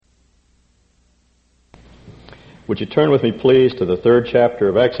Would you turn with me, please, to the 3rd chapter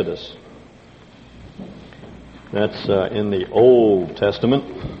of Exodus? That's in the Old Testament.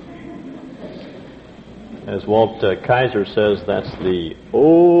 As Walt Kaiser says, that's the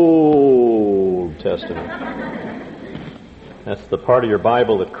Old Testament. That's the part of your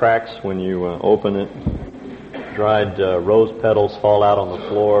Bible that cracks when you open it. Dried rose petals fall out on the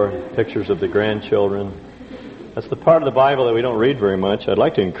floor, and pictures of the grandchildren. That's the part of the Bible that we don't read very much. I'd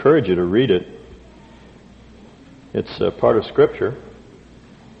like to encourage you to read it. It's part of Scripture.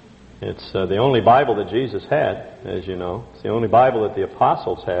 It's the only Bible that Jesus had, as you know. It's the only Bible that the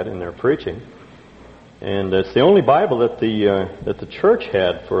apostles had in their preaching. And it's the only Bible that the church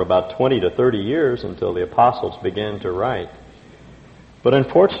had for about 20 to 30 years until the apostles began to write. But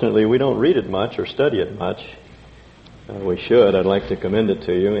unfortunately, we don't read it much or study it much. We should. I'd like to commend it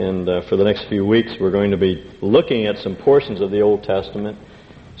to you. And for the next few weeks, we're going to be looking at some portions of the Old Testament,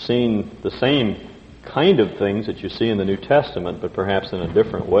 seeing the same kind of things that you see in the New Testament, but perhaps in a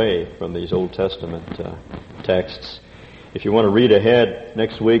different way from these Old Testament texts. If you want to read ahead,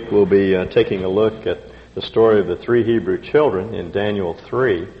 next week we'll be taking a look at the story of the 3 Hebrew children in Daniel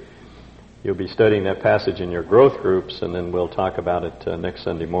 3. You'll be studying that passage in your growth groups, and then we'll talk about it next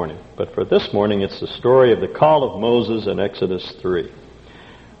Sunday morning. But for this morning, it's the story of the call of Moses in Exodus 3.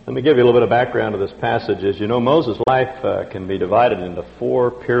 Let me give you a little bit of background to this passage. As you know, Moses' life can be divided into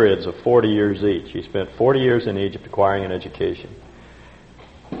 4 periods of 40 years each. He spent 40 years in Egypt acquiring an education.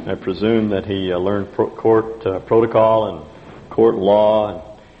 I presume that he learned court protocol and court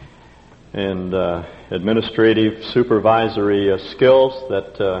law and administrative supervisory skills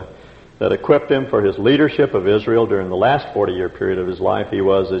that equipped him for his leadership of Israel during the last 40-year period of his life. He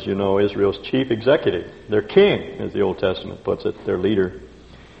was, as you know, Israel's chief executive, their king, as the Old Testament puts it, their leader.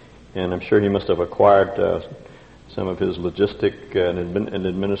 And I'm sure he must have acquired some of his logistic and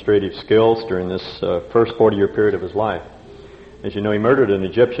administrative skills during this first 40-year period of his life. As you know, he murdered an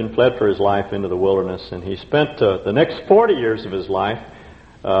Egyptian, fled for his life into the wilderness, and he spent the next 40 years of his life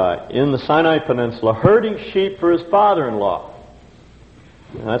in the Sinai Peninsula herding sheep for his father-in-law.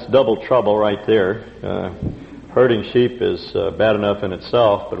 Now, that's double trouble right there. Herding sheep is bad enough in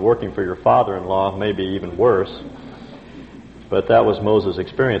itself, but working for your father-in-law may be even worse. But that was Moses'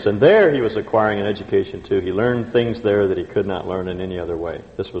 experience. And there he was acquiring an education too. He learned things there that he could not learn in any other way.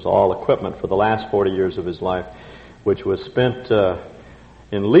 This was all equipment for the last 40 years of his life, which was spent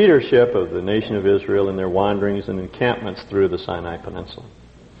in leadership of the nation of Israel in their wanderings and encampments through the Sinai Peninsula.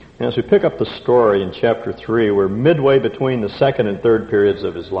 And as we pick up the story in chapter 3, we're midway between the 2nd and 3rd periods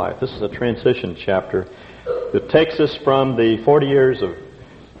of his life. This is a transition chapter that takes us from the 40 years of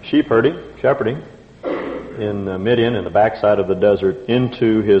shepherding, in Midian, in the backside of the desert,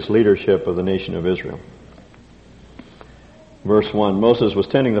 into his leadership of the nation of Israel. Verse 1, Moses was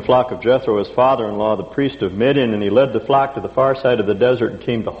tending the flock of Jethro, his father-in-law, the priest of Midian, and he led the flock to the far side of the desert and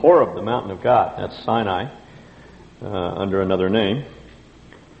came to Horeb, the mountain of God. That's Sinai, under another name.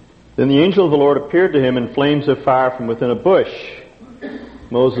 Then the angel of the Lord appeared to him in flames of fire from within a bush.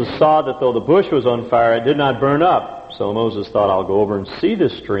 Moses saw that though the bush was on fire, it did not burn up. So Moses thought, I'll go over and see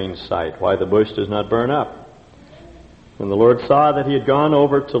this strange sight, why the bush does not burn up. When the Lord saw that he had gone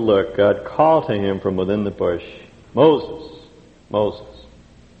over to look, God called to him from within the bush, Moses, Moses.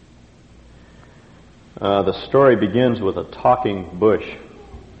 The story begins with a talking bush.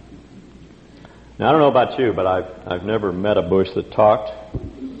 Now, I don't know about you, but I've never met a bush that talked.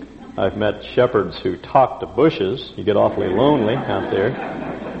 I've met shepherds who talk to bushes. You get awfully lonely out there.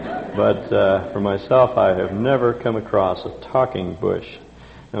 But for myself, I have never come across a talking bush.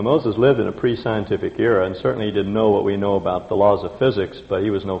 Now, Moses lived in a pre-scientific era, and certainly he didn't know what we know about the laws of physics, but he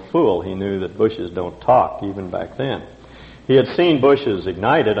was no fool. He knew that bushes don't talk, even back then. He had seen bushes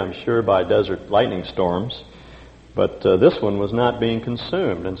ignited, I'm sure, by desert lightning storms, but this one was not being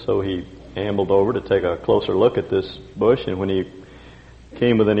consumed, and so he ambled over to take a closer look at this bush, and when he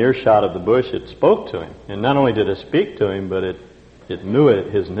came within earshot of the bush, it spoke to him. And not only did it speak to him, but it knew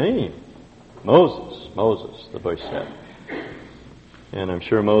his name. Moses, Moses, the bush said. And I'm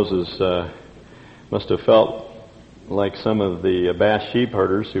sure Moses must have felt like some of the Basque sheep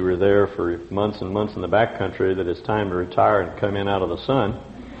herders who were there for months and months in the backcountry that it's time to retire and come in out of the sun.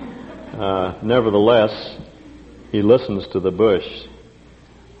 Nevertheless, he listens to the bush.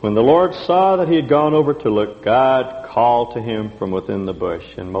 When the Lord saw that he had gone over to look, God called to him from within the bush,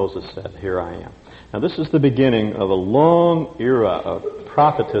 and Moses said, Here I am. Now this is the beginning of a long era of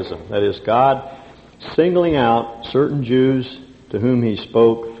prophetism. That is, God singling out certain Jews to whom he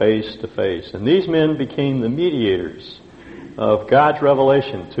spoke face to face. And these men became the mediators of God's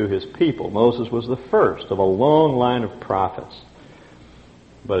revelation to his people. Moses was the first of a long line of prophets.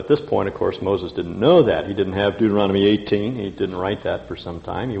 But at this point, of course, Moses didn't know that. He didn't have Deuteronomy 18. He didn't write that for some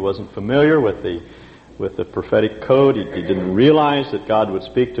time. He wasn't familiar with the prophetic code. He didn't realize that God would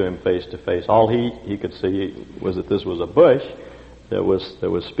speak to him face to face. All he could see was that this was a bush that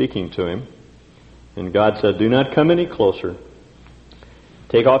was speaking to him. And God said, "Do not come any closer.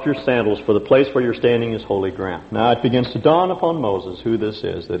 Take off your sandals, for the place where you're standing is holy ground." Now it begins to dawn upon Moses who this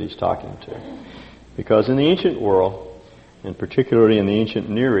is that he's talking to. Because in the ancient world, and particularly in the ancient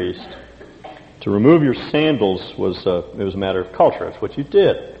Near East, to remove your sandals was a matter of culture. It's what you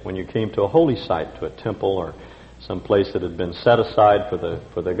did when you came to a holy site, to a temple or some place that had been set aside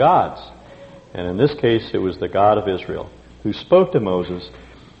for the gods. And in this case, it was the God of Israel who spoke to Moses,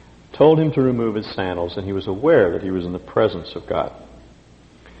 told him to remove his sandals, and he was aware that he was in the presence of God.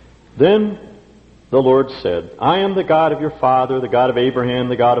 Then the Lord said, "I am the God of your father, the God of Abraham,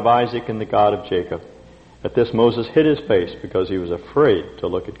 the God of Isaac, and the God of Jacob." At this Moses hid his face because he was afraid to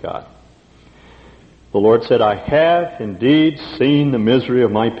look at God. The Lord said, "I have indeed seen the misery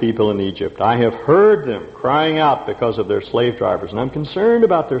of my people in Egypt. I have heard them crying out because of their slave drivers, and I'm concerned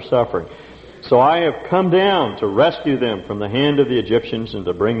about their suffering. So I have come down to rescue them from the hand of the Egyptians and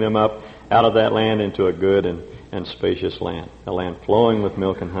to bring them up out of that land into a good and spacious land, a land flowing with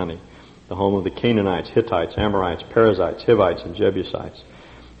milk and honey, the home of the Canaanites, Hittites, Amorites, Perizzites, Hivites, and Jebusites.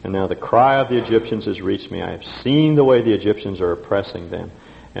 And now the cry of the Egyptians has reached me. I have seen the way the Egyptians are oppressing them."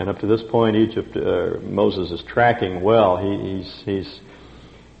 And up to this point, Moses is tracking well.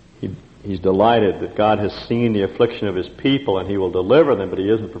 He's delighted that God has seen the affliction of his people and he will deliver them, but he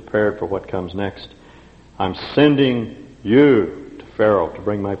isn't prepared for what comes next. "I'm sending you to Pharaoh to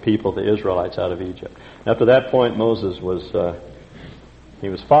bring my people, the Israelites, out of Egypt." Up to that point, Moses was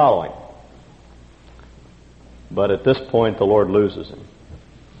following. But at this point, the Lord loses him.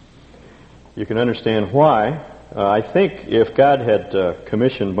 You can understand why. I think if God had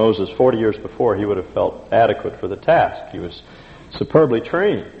commissioned Moses 40 years before, he would have felt adequate for the task. He was superbly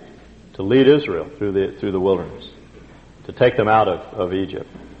trained to lead Israel through the wilderness, to take them out of Egypt,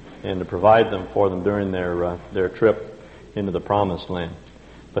 and to provide them for them during their trip into the Promised Land.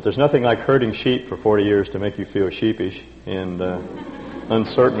 But there's nothing like herding sheep for 40 years to make you feel sheepish and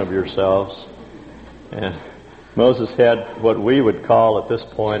uncertain of yourselves. And Moses had what we would call at this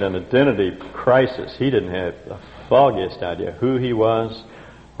point an identity crisis. He didn't have the foggiest idea who he was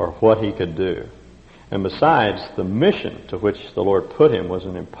or what he could do. And besides, the mission to which the Lord put him was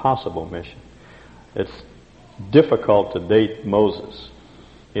an impossible mission. It's difficult to date Moses.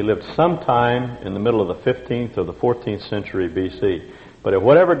 He lived sometime in the middle of the 15th or the 14th century BC. But at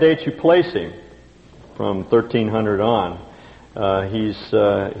whatever date you place him, from 1300 on,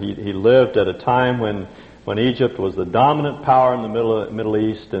 he lived at a time when Egypt was the dominant power in the Middle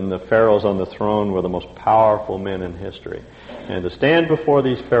East, and the pharaohs on the throne were the most powerful men in history. And to stand before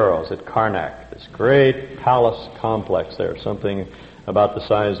these pharaohs at Karnak, this great palace complex there, something about the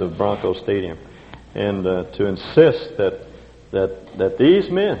size of Bronco Stadium, and to insist that these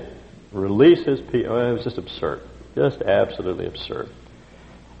men release his people, it was just absurd, just absolutely absurd.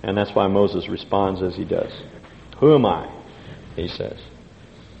 And that's why Moses responds as he does. "Who am I," he says,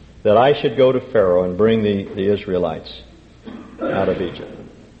 "that I should go to Pharaoh and bring the Israelites out of Egypt?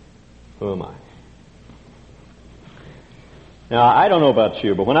 Who am I?" Now, I don't know about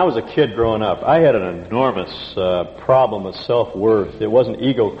you, but when I was a kid growing up, I had an enormous problem with self-worth. It wasn't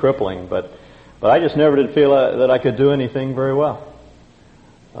ego-crippling, but I just never did feel that I could do anything very well.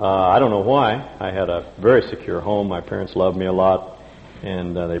 I don't know why. I had a very secure home. My parents loved me a lot,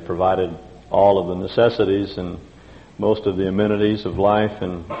 and they provided all of the necessities and most of the amenities of life,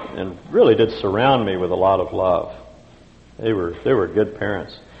 and really did surround me with a lot of love. They were good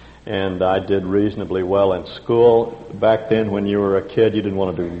parents. And I did reasonably well in school. Back then, when you were a kid, you didn't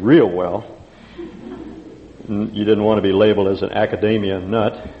want to do real well. You didn't want to be labeled as an academia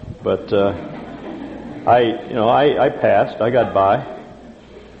nut. But I passed. I got by.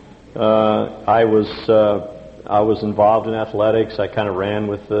 I was involved in athletics. I kind of ran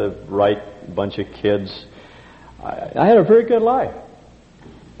with the right bunch of kids. I had a very good life.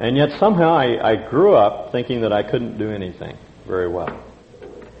 And yet somehow I grew up thinking that I couldn't do anything very well.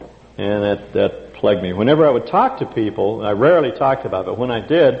 And that plagued me. Whenever I would talk to people, I rarely talked about it, but when I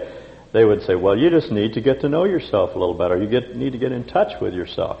did, they would say, "Well, you just need to get to know yourself a little better. You need to get in touch with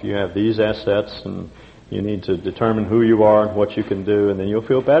yourself. You have these assets, and you need to determine who you are and what you can do, and then you'll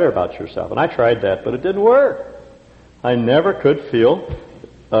feel better about yourself." And I tried that, but it didn't work. I never could feel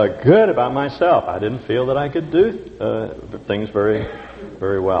good about myself. I didn't feel that I could do things very,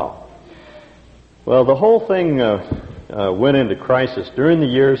 very well. Well, the whole thing went into crisis during the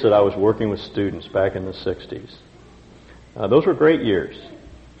years that I was working with students back in the 60s. Those were great years.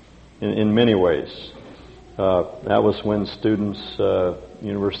 in many ways. That was when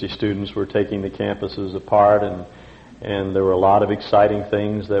university students were taking the campuses apart, and there were a lot of exciting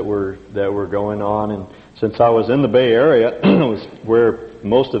things that were going on. And since I was in the Bay Area, it was where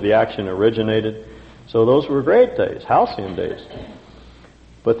most of the action originated. So those were great days, halcyon days.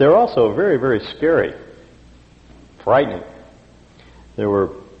 But they're also very, very scary, frightening. There were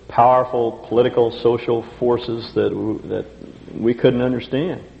powerful political, social forces that we couldn't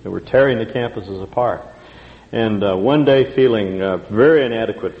understand, that were tearing the campuses apart. And one day, feeling very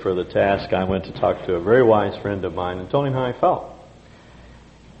inadequate for the task, I went to talk to a very wise friend of mine and told him how I felt.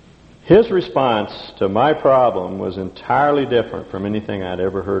 His response to my problem was entirely different from anything I'd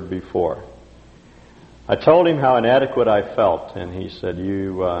ever heard before. I told him how inadequate I felt, and he said,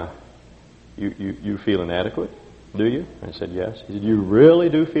 You feel inadequate, do you? I said, yes. He said, you really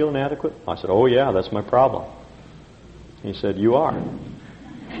do feel inadequate? I said, oh yeah, that's my problem. He said, you are.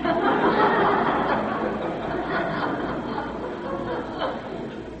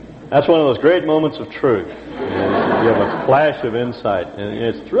 That's one of those great moments of truth. You have a flash of insight. And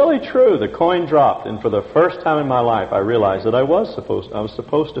it's really true. The coin dropped, and for the first time in my life I realized that I was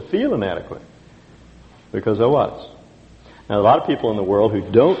supposed to feel inadequate. Because I was. Now, a lot of people in the world who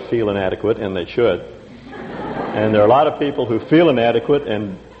don't feel inadequate, and they should. And there are a lot of people who feel inadequate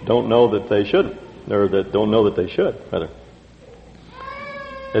and don't know that they shouldn't, or that don't know that they should, rather.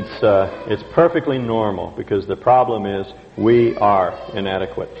 It's perfectly normal, because the problem is we are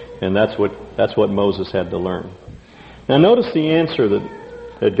inadequate, and that's what Moses had to learn. Now, notice the answer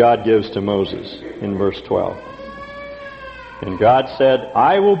that God gives to Moses in verse 12. And God said,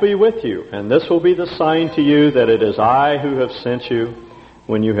 I will be with you, and this will be the sign to you that it is I who have sent you.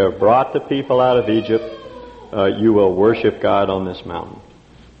 When you have brought the people out of Egypt, you will worship God on this mountain.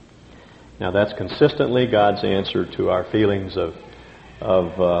 Now, that's consistently God's answer to our feelings of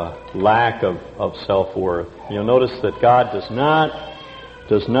lack of self-worth. You'll notice that God does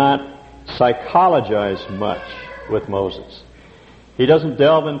not psychologize much with Moses. He doesn't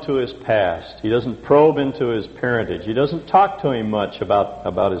delve into his past. He doesn't probe into his parentage. He doesn't talk to him much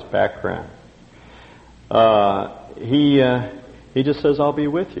about his background. He just says, I'll be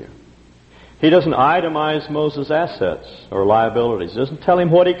with you. He doesn't itemize Moses' assets or liabilities. He doesn't tell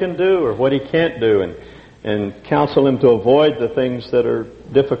him what he can do or what he can't do and counsel him to avoid the things that are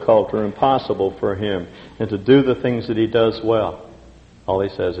difficult or impossible for him and to do the things that he does well. All he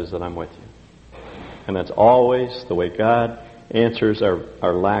says is that I'm with you. And that's always the way God answers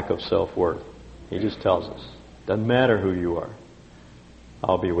our lack of self-worth. He just tells us, doesn't matter who you are,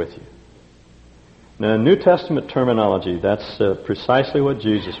 I'll be with you. Now, in New Testament terminology, that's precisely what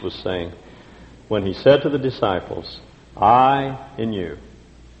Jesus was saying when he said to the disciples, I in you,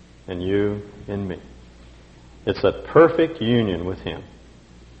 and you in me. It's that perfect union with him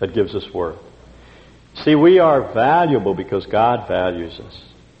that gives us worth. See, we are valuable because God values us.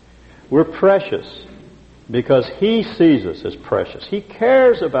 We're precious because he sees us as precious. He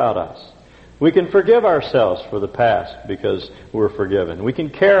cares about us. We can forgive ourselves for the past because we're forgiven. We can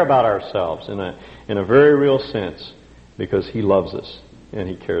care about ourselves in a very real sense because he loves us and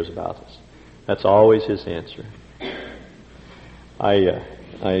he cares about us. That's always his answer.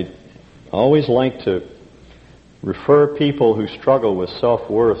 I always like to refer people who struggle with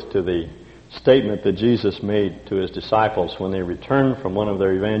self-worth to the statement that Jesus made to his disciples when they returned from one of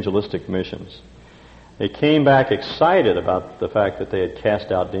their evangelistic missions. They came back excited about the fact that they had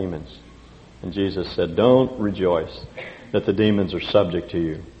cast out demons. And Jesus said, don't rejoice that the demons are subject to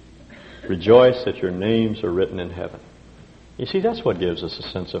you. Rejoice that your names are written in heaven. You see, that's what gives us a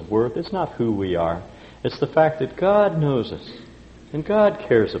sense of worth. It's not who we are. It's the fact that God knows us and God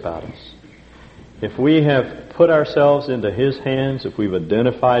cares about us. If we have put ourselves into his hands, if we've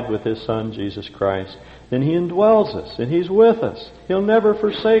identified with his Son, Jesus Christ, then he indwells us and he's with us. He'll never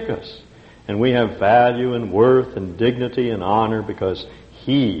forsake us. And we have value and worth and dignity and honor because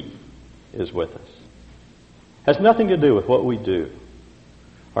he is with us. It has nothing to do with what we do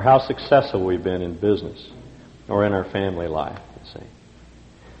or how successful we've been in business or in our family life.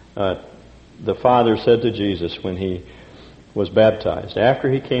 The Father said to Jesus when he was baptized,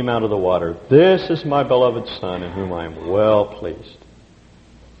 after he came out of the water, this is my beloved Son in whom I am well pleased.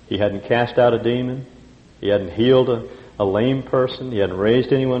 He hadn't cast out a demon. He hadn't healed a lame person. He hadn't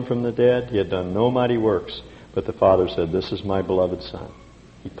raised anyone from the dead. He had done no mighty works. But the Father said, this is my beloved Son.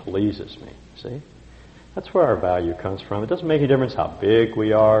 He pleases me. See? That's where our value comes from. It doesn't make any difference how big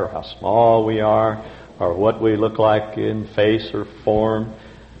we are or how small we are or what we look like in face or form,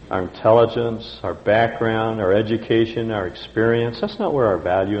 our intelligence, our background, our education, our experience. That's not where our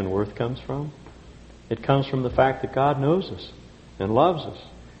value and worth comes from. It comes from the fact that God knows us and loves us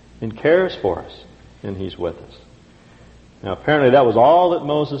and cares for us, and He's with us. Now, apparently that was all that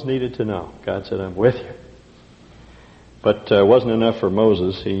Moses needed to know. God said, I'm with you. But it wasn't enough for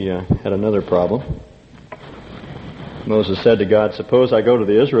Moses. He had another problem. Moses said to God, suppose I go to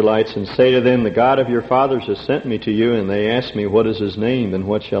the Israelites and say to them, the God of your fathers has sent me to you, and they ask me, what is His name? Then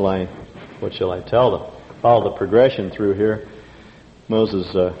what shall I tell them? Follow the progression through here. Moses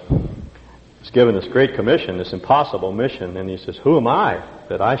is given this great commission, this impossible mission, and he says, who am I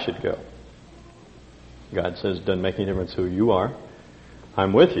that I should go? God says, it doesn't make any difference who you are.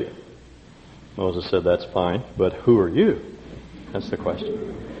 I'm with you. Moses said, that's fine, but who are you? That's the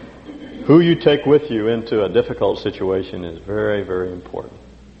question. Who you take with you into a difficult situation is very, very important.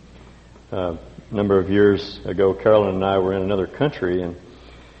 A number of years ago, Carolyn and I were in another country, and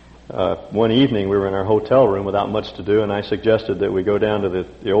one evening we were in our hotel room without much to do, and I suggested that we go down to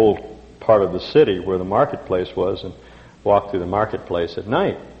the old part of the city where the marketplace was and walk through the marketplace at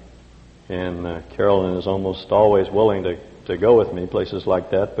night. And Carolyn is almost always willing to go with me places like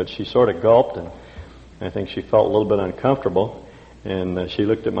that, but she sort of gulped, and I think she felt a little bit uncomfortable. And she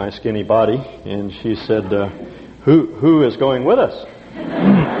looked at my skinny body, and she said, who is going with us?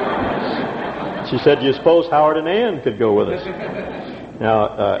 She said, do you suppose Howard and Ann could go with us?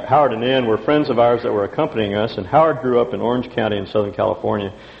 Now, Howard and Ann were friends of ours that were accompanying us, and Howard grew up in Orange County in Southern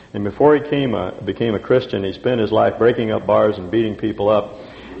California. And before he became a Christian, he spent his life breaking up bars and beating people up.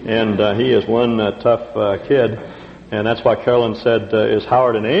 And he is one tough kid. And that's why Carolyn said, is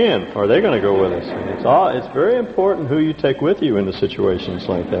Howard and Ann, are they going to go with us? And it's very important who you take with you into situations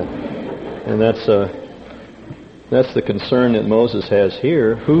like that. And that's the concern that Moses has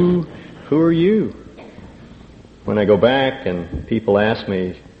here. Who are you? When I go back and people ask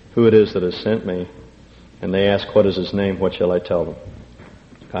me who it is that has sent me, and they ask, what is His name, what shall I tell them?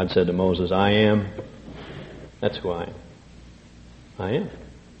 God said to Moses, I am. That's who I am. I am.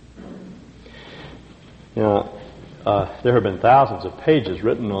 Now, there have been thousands of pages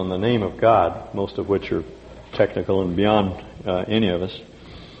written on the name of God, most of which are technical and beyond any of us.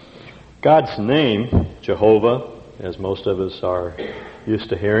 God's name, Jehovah, as most of us are used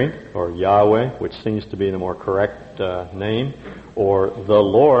to hearing, or Yahweh, which seems to be the more correct name, or the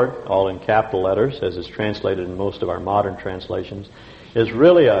Lord, all in capital letters, as is translated in most of our modern translations, is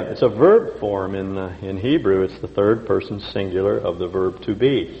really it's a verb form in Hebrew. It's the third person singular of the verb to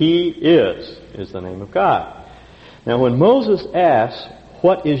be. He is the name of God. Now, when Moses asked,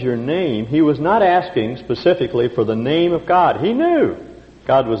 what is your name? He was not asking specifically for the name of God. He knew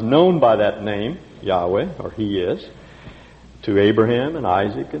God was known by that name, Yahweh, or He is, to Abraham and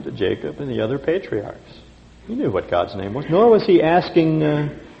Isaac and to Jacob and the other patriarchs. He knew what God's name was. Nor was he asking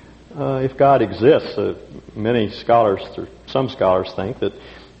if God exists. Some scholars think that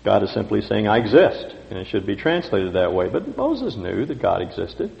God is simply saying, I exist, and it should be translated that way. But Moses knew that God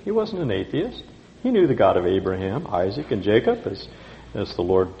existed. He wasn't an atheist. He knew the God of Abraham, Isaac, and Jacob, as the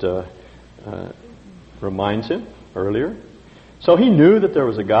Lord reminds him earlier. So he knew that there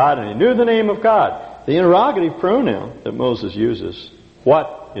was a God, and he knew the name of God. The interrogative pronoun that Moses uses,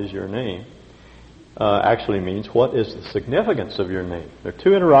 what is your name, actually means, what is the significance of your name? There are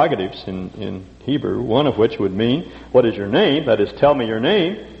two interrogatives in Hebrew, one of which would mean, what is your name? That is, tell me your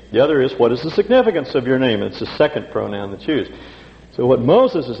name. The other is, what is the significance of your name? It's the second pronoun that's used. So what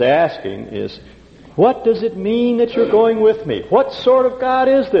Moses is asking is, what does it mean that you're going with me? What sort of God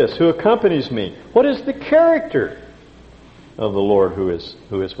is this who accompanies me? What is the character of the Lord who is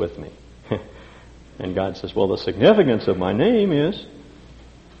with me? And God says, well, the significance of my name is,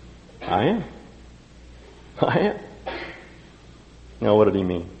 I am. I am. Now, what did he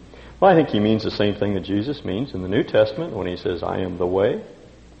mean? Well, I think he means the same thing that Jesus means in the New Testament when he says, I am the way,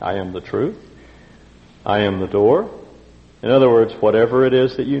 I am the truth, I am the door. In other words, whatever it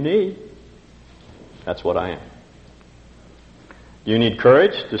is that you need, that's what I am. Do you need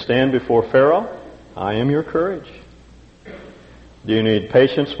courage to stand before Pharaoh? I am your courage. Do you need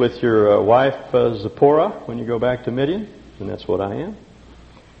patience with your wife Zipporah when you go back to Midian? And that's what I am.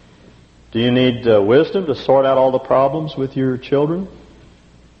 Do you need wisdom to sort out all the problems with your children?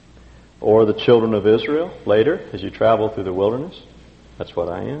 Or the children of Israel later as you travel through the wilderness? That's what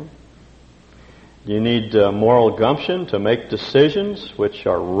I am. Do you need moral gumption to make decisions which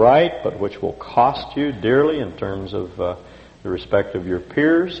are right but which will cost you dearly in terms of the respect of your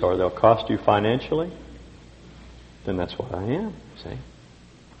peers, or they'll cost you financially? Then that's what I am, see?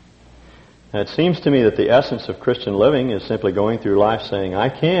 And it seems to me that the essence of Christian living is simply going through life saying, I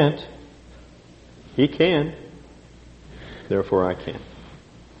can't. He can. Therefore I can.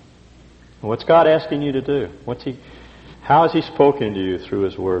 What's God asking you to do? How has He spoken to you through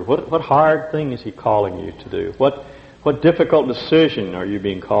His Word? What hard thing is He calling you to do? What What difficult decision are you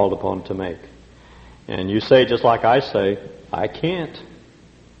being called upon to make? And you say, just like I say, I can't.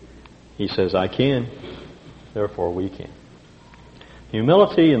 He says, I can. Therefore, we can.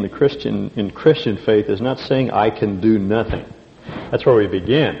 Humility in Christian faith is not saying I can do nothing. That's where we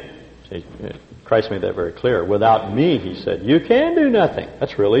begin. See, Christ made that very clear. Without me, he said, you can do nothing.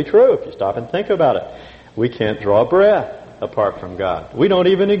 That's really true if you stop and think about it. We can't draw breath apart from God. We don't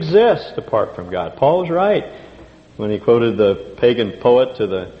even exist apart from God. Paul was right when he quoted the pagan poet to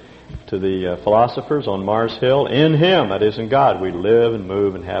the philosophers on Mars Hill. In Him, that is in God, we live and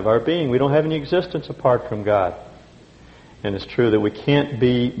move and have our being. We don't have any existence apart from God. And it's true that we can't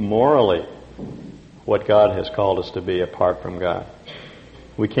be morally what God has called us to be apart from God.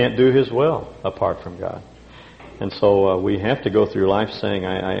 We can't do His will apart from God. And so we have to go through life saying,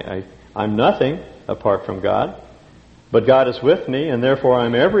 I'm nothing apart from God, but God is with me, and therefore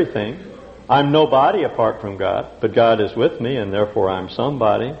I'm everything. I'm nobody apart from God, but God is with me, and therefore I'm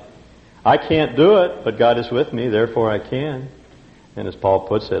somebody. I can't do it, but God is with me, therefore I can. And as Paul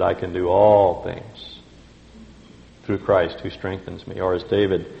puts it, I can do all things through Christ who strengthens me. Or as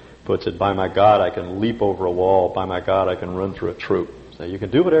David puts it, by my God I can leap over a wall, by my God I can run through a troop. So you can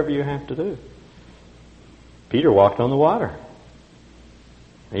do whatever you have to do. Peter walked on the water.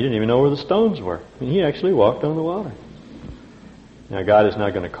 He didn't even know where the stones were. I mean, he actually walked on the water. Now, God is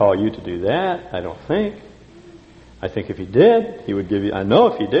not going to call you to do that, I don't think. I think if He did, He would give you, I know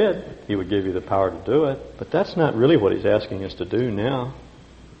if He did, He would give you the power to do it. But that's not really what He's asking us to do now.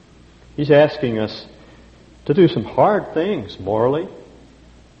 He's asking us to do some hard things morally,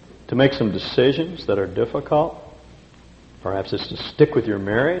 to make some decisions that are difficult. Perhaps it's to stick with your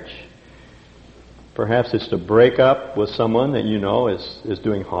marriage. Perhaps it's to break up with someone that you know is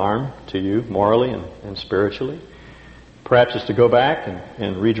doing harm to you morally and spiritually. Perhaps it's to go back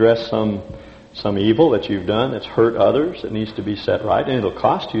and redress some evil that you've done that's hurt others. It needs to be set right, and it'll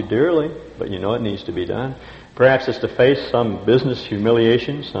cost you dearly, but you know it needs to be done. Perhaps it's to face some business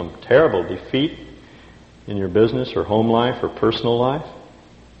humiliation, some terrible defeat in your business or home life or personal life,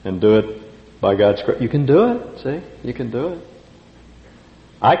 and do it by God's grace. You can do it, see? You can do it.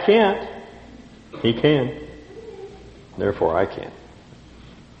 I can't. He can. Therefore, I can.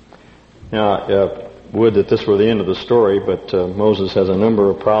 Now, would that this were the end of the story, but Moses has a number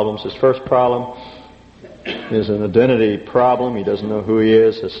of problems. His first problem is an identity problem. He doesn't know who he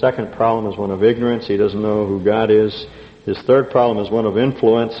is. His second problem is one of ignorance. He doesn't know who God is. His third problem is one of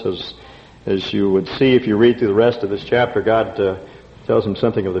influence. As you would see if you read through the rest of this chapter, God tells him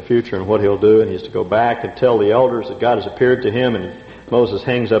something of the future and what he'll do, and he's to go back and tell the elders that God has appeared to him, and Moses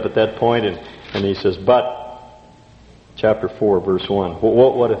hangs up at that point, and he says, but, chapter 4, verse 1,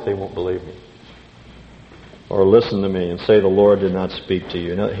 what if they won't believe me? Or listen to me and say the Lord did not speak to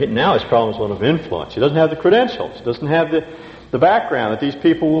you. Now his problem is one of influence. He doesn't have the credentials. He doesn't have the background that these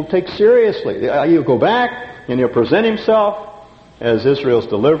people will take seriously. He'll go back and he'll present himself as Israel's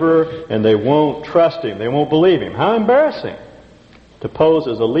deliverer, and they won't trust him. They won't believe him. How embarrassing to pose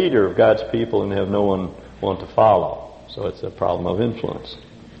as a leader of God's people and have no one to follow. So it's a problem of influence.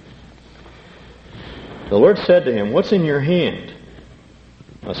 The Lord said to him, what's in your hand?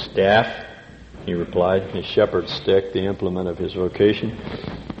 A staff, he replied, his shepherd's stick, the implement of his vocation.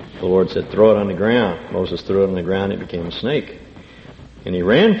 The Lord said, throw it on the ground. Moses threw it on the ground, it became a snake. And he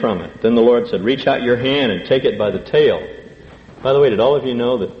ran from it. Then the Lord said, reach out your hand and take it by the tail. By the way, did all of you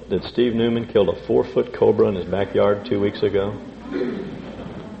know that Steve Newman killed a 4-foot cobra in his backyard 2 weeks ago?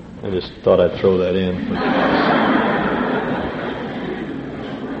 I just thought I'd throw that in.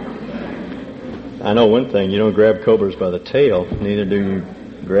 I know one thing, you don't grab cobras by the tail, neither do you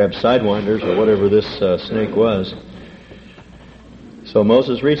grab sidewinders or whatever this snake was. So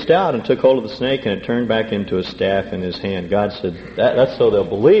Moses reached out and took hold of the snake, and it turned back into a staff in his hand. God said, that's so they'll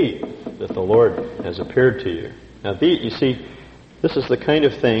believe that the Lord has appeared to you. Now, you see, this is the kind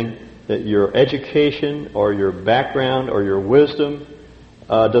of thing that your education or your background or your wisdom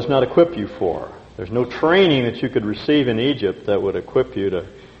does not equip you for. There's no training that you could receive in Egypt that would equip you to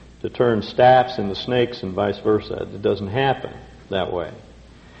turn staffs into snakes and vice versa. It doesn't happen that way.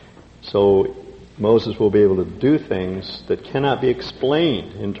 So Moses will be able to do things that cannot be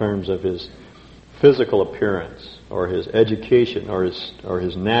explained in terms of his physical appearance or his education or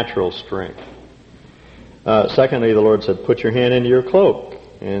his natural strength. Secondly, the Lord said, put your hand into your cloak.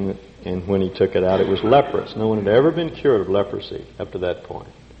 And when he took it out, it was leprous. No one had ever been cured of leprosy up to that point.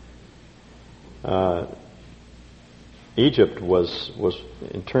 Egypt was,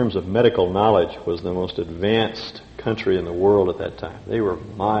 in terms of medical knowledge, was the most advanced country in the world at that time. They were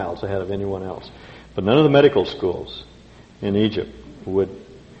miles ahead of anyone else. But none of the medical schools in Egypt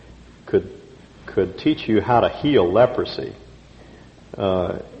could could teach you how to heal leprosy.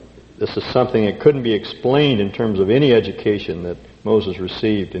 This is something that couldn't be explained in terms of any education that Moses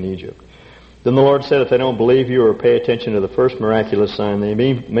received in Egypt. Then the Lord said, if they don't believe you or pay attention to the first miraculous sign, they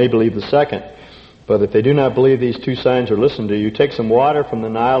may believe the second. But if they do not believe these two signs or listen to you, take some water from the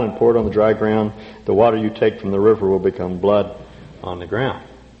Nile and pour it on the dry ground. The water you take from the river will become blood on the ground.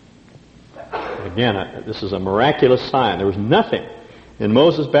 Again, this is a miraculous sign. There was nothing in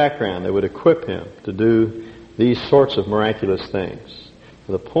Moses' background that would equip him to do these sorts of miraculous things.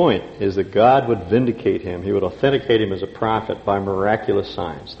 The point is that God would vindicate him. He would authenticate him as a prophet by miraculous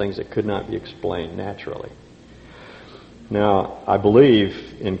signs, things that could not be explained naturally. Now, I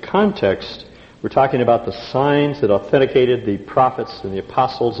believe in context, we're talking about the signs that authenticated the prophets and the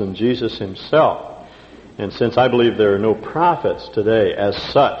apostles and Jesus himself. And since I believe there are no prophets today as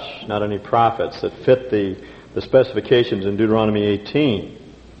such, not any prophets that fit the specifications in Deuteronomy 18,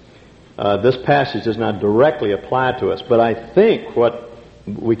 this passage does not directly apply to us. But I think what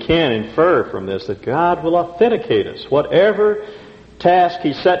we can infer from this, that God will authenticate us. Whatever task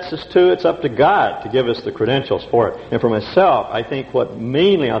he sets us to, it's up to God to give us the credentials for it. And for myself, I think what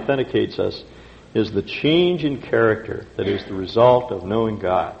mainly authenticates us is the change in character that is the result of knowing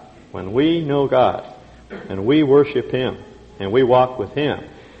God. When we know God and we worship him and we walk with him,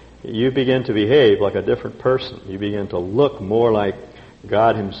 you begin to behave like a different person. You begin to look more like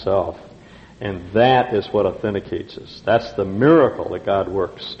God himself. And that is what authenticates us. That's the miracle that God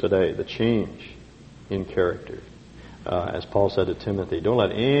works today, the change in character. As Paul said to Timothy, don't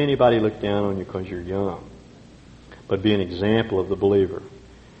let anybody look down on you because you're young, but be an example of the believer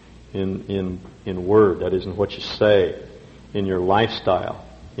in word, that is, in what you say, in your lifestyle,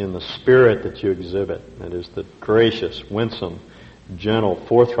 in the spirit that you exhibit. That is the gracious, winsome, gentle,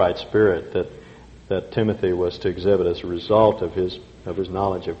 forthright spirit that Timothy was to exhibit as a result of his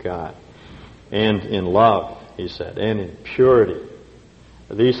knowledge of God. And in love, he said, and in purity.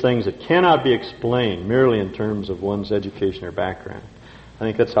 These things that cannot be explained merely in terms of one's education or background. I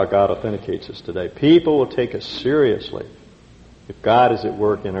think that's how God authenticates us today. People will take us seriously if God is at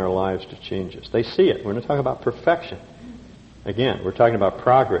work in our lives to change us. They see it. We're not talking about perfection. Again, we're talking about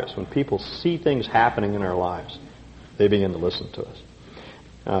progress. When people see things happening in our lives, they begin to listen to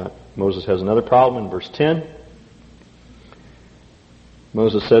us. Moses has another problem in verse 10.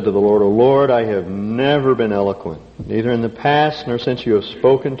 Moses said to the Lord, O Lord, I have never been eloquent, neither in the past nor since you have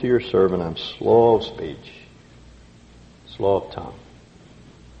spoken to your servant. I'm slow of speech, slow of tongue.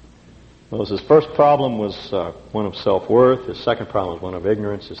 Moses' first problem was one of self-worth. His second problem was one of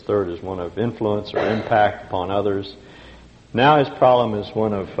ignorance. His third is one of influence or impact upon others. Now his problem is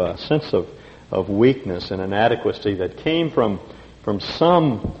one of sense of weakness and inadequacy that came from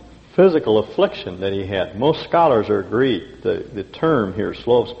some physical affliction that he had. Most scholars are agreed. The term here,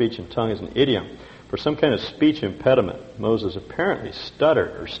 slow of speech and tongue, is an idiom for some kind of speech impediment. Moses apparently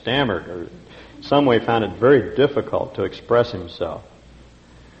stuttered or stammered or in some way found it very difficult to express himself.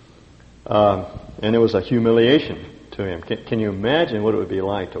 And it was a humiliation to him. Can you imagine what it would be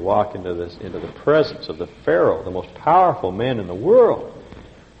like to walk into the presence of the Pharaoh, the most powerful man in the world,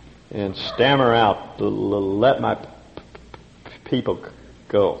 and stammer out, let my people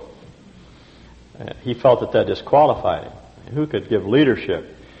go? He felt that disqualified him. Who could give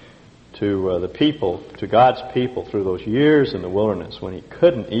leadership to the people, to God's people, through those years in the wilderness when he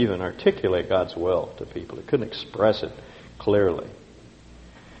couldn't even articulate God's will to people? He couldn't express it clearly.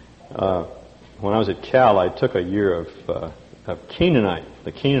 When I was at Cal, I took a year of Canaanite,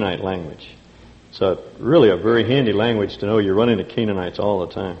 the Canaanite language. It's really a very handy language to know. You run into Canaanites all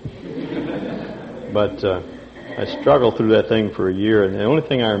the time. But I struggled through that thing for a year, and the only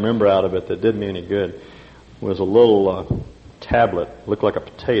thing I remember out of it that did me any good was a little tablet, looked like a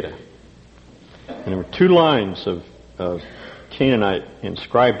potato. And there were 2 lines of Canaanite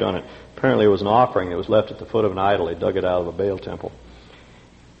inscribed on it. Apparently it was an offering that was left at the foot of an idol. They dug it out of a Baal temple.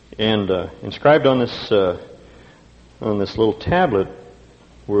 And inscribed on this little tablet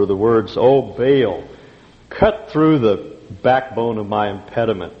were the words, "O Baal, cut through the backbone of my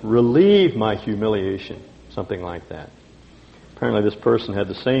impediment, relieve my humiliation," something like that. Apparently this person had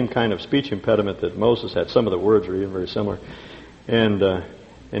the same kind of speech impediment that Moses had. Some of the words were even very similar. And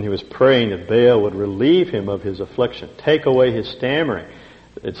he was praying that Baal would relieve him of his affliction, take away his stammering.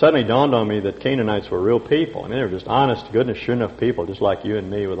 It suddenly dawned on me that Canaanites were real people. I mean, they were just honest, goodness, sure enough people, just like you and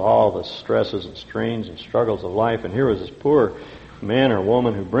me, with all the stresses and strains and struggles of life. And here was this poor man or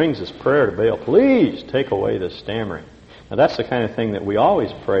woman who brings this prayer to Baal, please take away this stammering. Now that's the kind of thing that we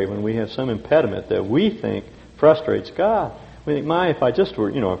always pray when we have some impediment that we think frustrates God. We think, if I just were,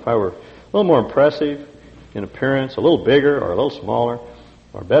 if I were a little more impressive in appearance, a little bigger or a little smaller,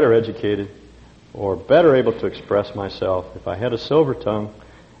 or better educated, or better able to express myself. If I had a silver tongue,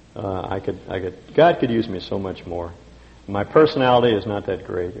 God could use me so much more. My personality is not that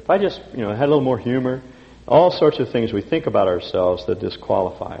great. If I just, had a little more humor, all sorts of things we think about ourselves that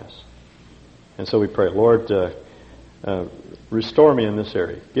disqualify us. And so we pray, Lord, restore me in this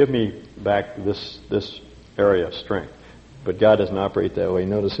area. Give me back this area of strength. But God doesn't operate that way.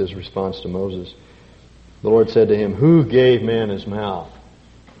 Notice his response to Moses. The Lord said to him, "Who gave man his mouth?"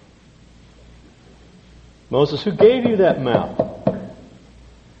 Moses, who gave you that mouth?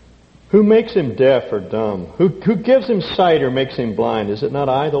 Who makes him deaf or dumb? Who gives him sight or makes him blind? Is it not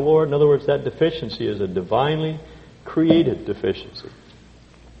I, the Lord? In other words, that deficiency is a divinely created deficiency,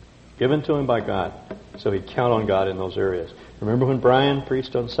 given to him by God. So he'd count on God in those areas. Remember when Brian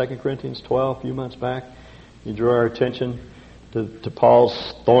preached on 2 Corinthians 12 a few months back? He drew our attention to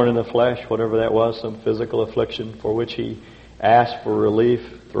Paul's thorn in the flesh, whatever that was, some physical affliction for which he asked for relief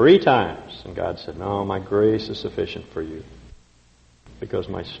 3 times. And God said, "No, my grace is sufficient for you, because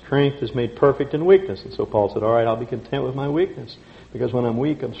my strength is made perfect in weakness." And so Paul said, "All right, I'll be content with my weakness, because when I'm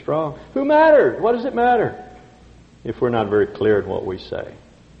weak, I'm strong." Who matters? What does it matter if we're not very clear in what we say?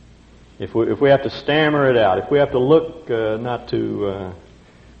 If we have to stammer it out, if we have to look not too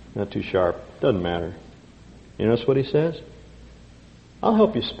sharp, doesn't matter. You notice what he says? I'll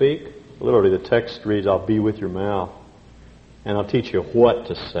help you speak. Literally, the text reads, "I'll be with your mouth, and I'll teach you what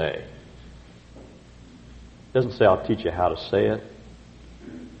to say." It doesn't say I'll teach you how to say it.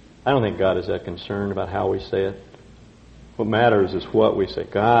 I don't think God is that concerned about how we say it. What matters is what we say.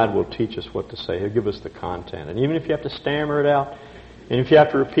 God will teach us what to say. He'll give us the content. And even if you have to stammer it out, and if you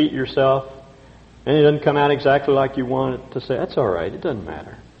have to repeat yourself, and it doesn't come out exactly like you want it to say, that's all right. It doesn't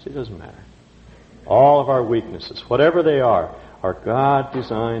matter. See, it doesn't matter. All of our weaknesses, whatever they are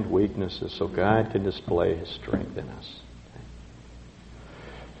God-designed weaknesses so God can display his strength in us.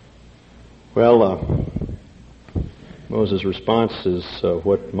 Well, Moses' response is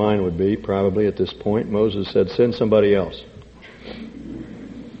what mine would be probably at this point. Moses said, "Send somebody else."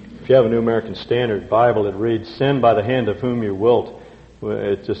 If you have a New American Standard Bible, it reads, "Send by the hand of whom you wilt." Well,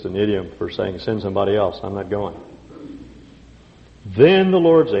 it's just an idiom for saying, send somebody else. I'm not going. Then the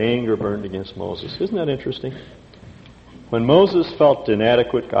Lord's anger burned against Moses. Isn't that interesting? When Moses felt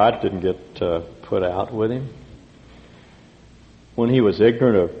inadequate, God didn't get put out with him. When he was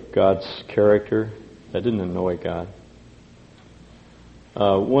ignorant of God's character, that didn't annoy God.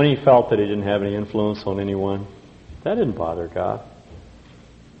 When he felt that he didn't have any influence on anyone, that didn't bother God.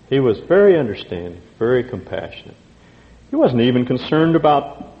 He was very understanding, very compassionate. He wasn't even concerned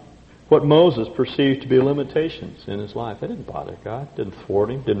about what Moses perceived to be limitations in his life. That didn't bother God, didn't thwart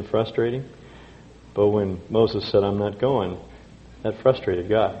him, didn't frustrate him. But when Moses said, "I'm not going," that frustrated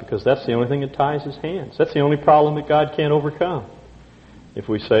God, because that's the only thing that ties his hands. That's the only problem that God can't overcome. If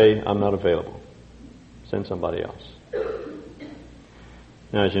we say, "I'm not available," send somebody else.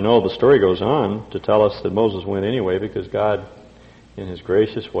 Now, as you know, the story goes on to tell us that Moses went anyway, because God, in his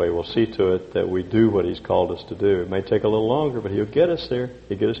gracious way, will see to it that we do what he's called us to do. It may take a little longer, but he'll get us there.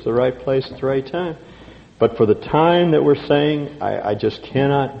 He'll get us to the right place at the right time. But for the time that we're saying, I just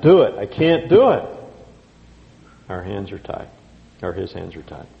cannot do it, I can't do it, our hands are tied, or his hands are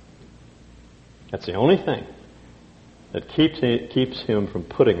tied. That's the only thing that keeps him from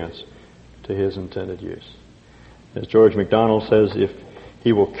putting us to his intended use. As George MacDonald says, if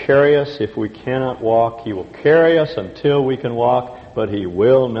he will carry us if we cannot walk, he will carry us until we can walk, but he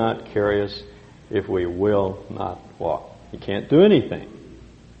will not carry us if we will not walk. He can't do anything.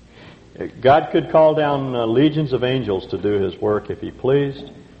 God could call down legions of angels to do his work if he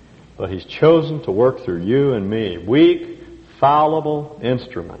pleased, but he's chosen to work through you and me, weak, fallible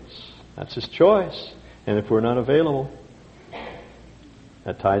instruments. That's his choice. And if we're not available,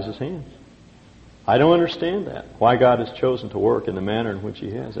 that ties his hands. I don't understand that, why God has chosen to work in the manner in which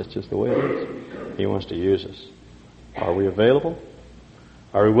he has. That's just the way it is. He wants to use us. Are we available?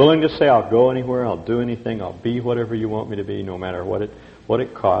 Are we willing to say, "I'll go anywhere, I'll do anything, I'll be whatever you want me to be, no matter what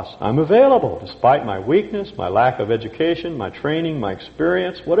it costs. I'm available, despite my weakness, my lack of education, my training, my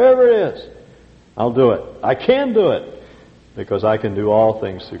experience, whatever it is. I'll do it. I can do it, because I can do all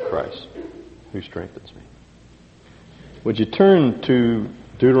things through Christ, who strengthens me." Would you turn to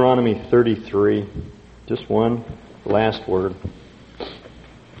Deuteronomy 33, just one last word.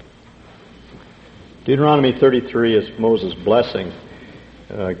 Deuteronomy 33 is Moses' blessing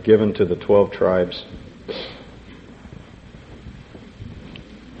given to the 12 tribes.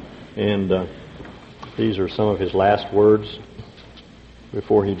 And these are some of his last words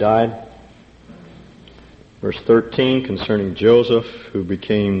before he died. Verse 13, concerning Joseph, who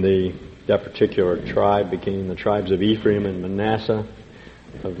became that particular tribe, became the tribes of Ephraim and Manasseh.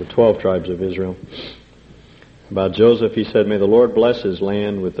 of the 12 tribes of Israel. About Joseph, he said, "May the Lord bless his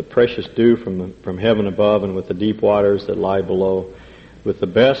land with the precious dew from heaven above and with the deep waters that lie below. With the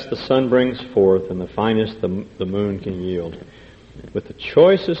best the sun brings forth and the finest the moon can yield. With the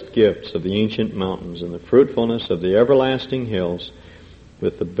choicest gifts of the ancient mountains and the fruitfulness of the everlasting hills,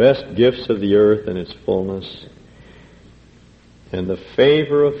 with the best gifts of the earth and its fullness, and the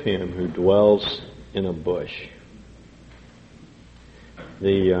favor of him who dwells in a bush."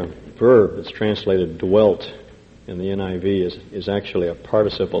 The verb that's translated dwelt in the NIV is actually a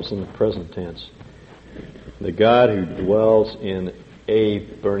participle. It's in the present tense. The God who dwells in a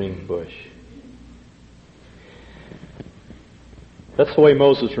burning bush. That's the way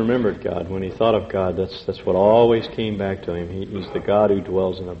Moses remembered God. When he thought of God, that's what always came back to him. He's the God who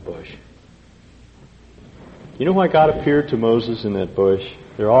dwells in a bush. You know why God appeared to Moses in that bush?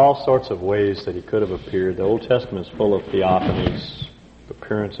 There are all sorts of ways that he could have appeared. The Old Testament is full of theophanies,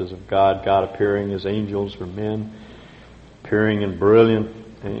 appearances of God, God appearing as angels or men, appearing in brilliant,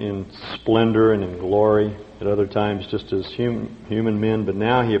 in splendor and in glory, at other times just as human men, but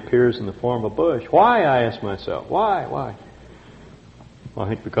now he appears in the form of a bush. Why, I ask myself, why? Well, I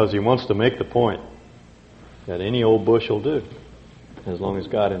think because he wants to make the point that any old bush will do, as long as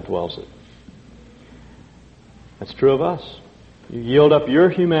God indwells it. That's true of us. You yield up your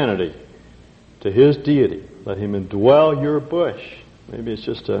humanity to his deity. Let him indwell your bush. Maybe it's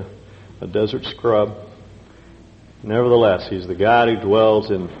just a desert scrub. Nevertheless, he's the God who dwells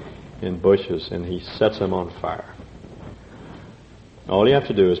in bushes, and he sets them on fire. All you have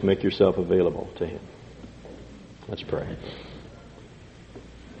to do is make yourself available to him. Let's pray.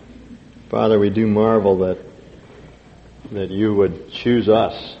 Father, we do marvel that you would choose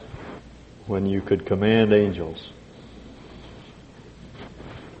us when you could command angels,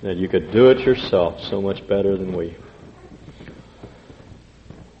 that you could do it yourself so much better than we.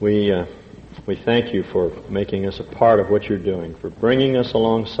 We thank you for making us a part of what you're doing, for bringing us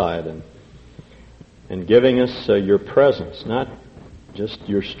alongside and giving us your presence, not just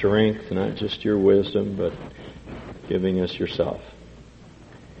your strength, not just your wisdom, but giving us yourself.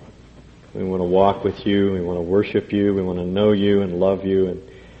 We want to walk with you, we want to worship you, we want to know you and love you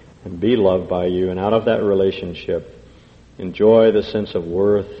and be loved by you, and out of that relationship, enjoy the sense of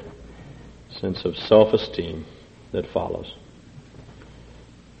worth, sense of self-esteem that follows.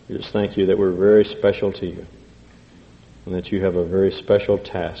 We just thank you that we're very special to you and that you have a very special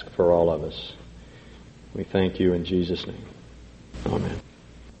task for all of us. We thank you in Jesus' name. Amen.